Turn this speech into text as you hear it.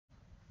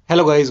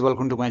Hello guys,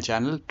 welcome to my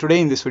channel.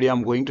 Today in this video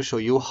I'm going to show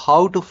you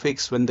how to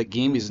fix when the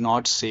game is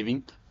not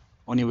saving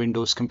on your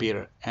Windows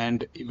computer.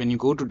 And when you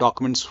go to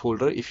documents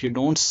folder, if you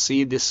don't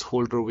see this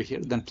folder over here,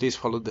 then please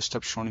follow the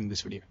steps shown in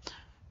this video.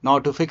 Now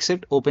to fix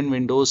it, open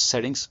Windows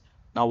settings.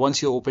 Now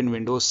once you open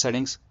Windows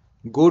settings,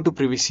 go to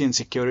privacy and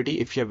security.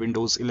 If you have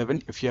Windows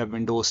 11, if you have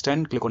Windows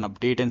 10, click on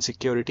update and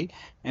security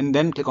and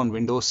then click on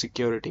Windows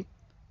security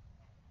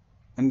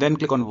and then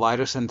click on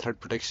virus and threat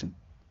protection.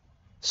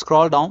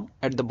 Scroll down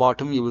at the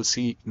bottom, you will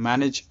see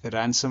manage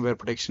ransomware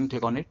protection.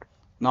 Click on it.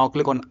 Now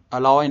click on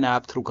allow an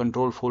app through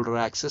control folder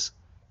access.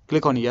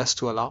 Click on yes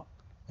to allow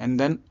and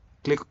then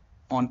click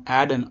on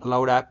add an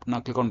allowed app.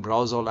 Now click on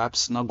browse all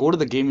apps. Now go to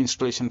the game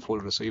installation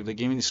folder. So if the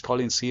game is installed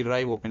in C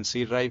drive, open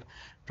C drive,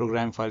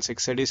 program file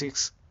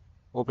 686,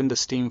 open the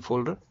Steam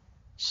folder.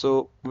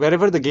 So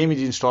wherever the game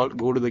is installed,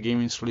 go to the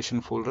game installation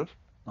folder.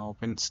 Now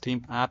open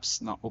Steam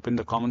apps. Now open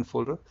the common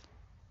folder.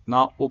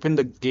 Now open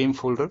the game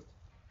folder.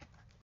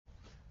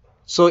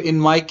 So in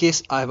my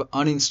case, I have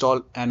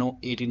uninstalled Anno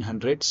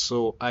 1800,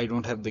 so I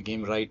don't have the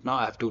game right now.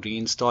 I have to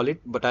reinstall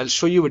it, but I'll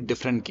show you a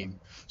different game.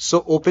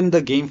 So open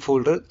the game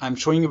folder. I'm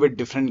showing you a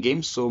different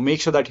game. So make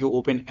sure that you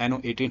open Anno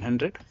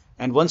 1800.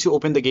 And once you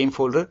open the game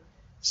folder,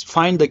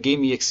 find the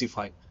game exe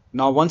file.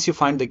 Now, once you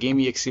find the game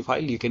exe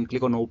file, you can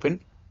click on open.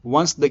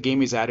 Once the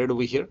game is added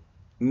over here,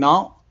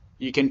 now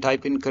you can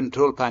type in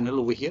control panel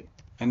over here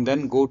and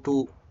then go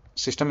to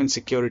system and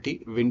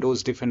security,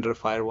 Windows Defender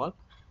Firewall,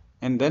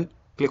 and then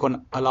click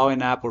on allow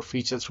an app or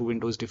feature through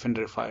Windows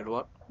Defender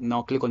Firewall.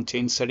 Now click on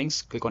change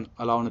settings, click on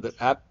allow another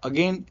app.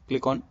 Again,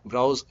 click on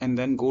browse and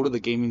then go to the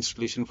game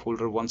installation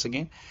folder once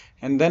again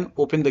and then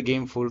open the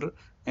game folder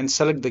and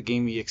select the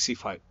game exe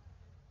file.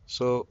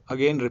 So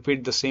again,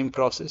 repeat the same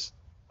process.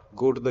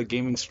 Go to the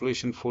game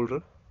installation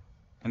folder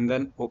and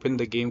then open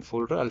the game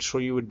folder. I'll show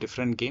you a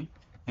different game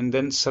and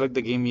then select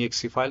the game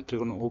exe file, click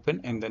on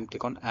open and then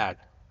click on add.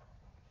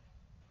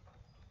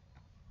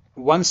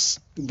 Once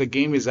the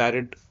game is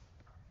added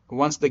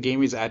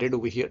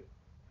over here,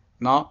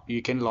 now you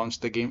can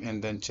launch the game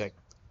and then check.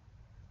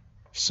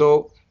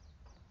 So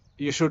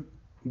you should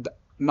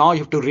now you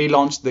have to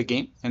relaunch the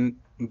game and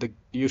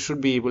you should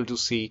be able to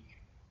see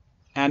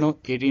Anno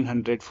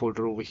 1800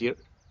 folder over here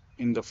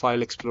in the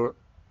file explorer,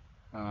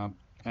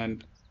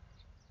 and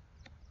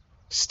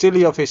still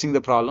you're facing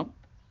the problem.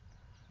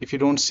 If you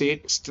don't see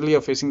it, still you're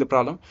facing the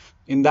problem.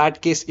 In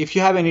that case, if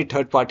you have any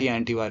third-party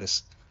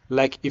antivirus,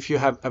 like if you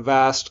have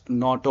Avast,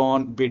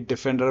 Norton,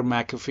 Bitdefender,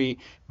 McAfee,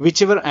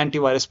 whichever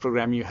antivirus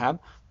program you have,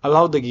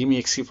 allow the game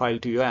exe file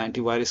to your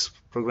antivirus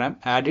program,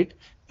 add it,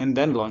 and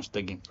then launch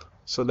the game.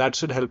 So that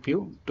should help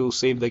you to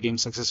save the game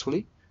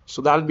successfully.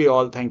 So that'll be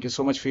all. Thank you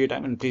so much for your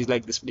time, and please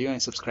like this video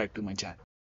and subscribe to my channel.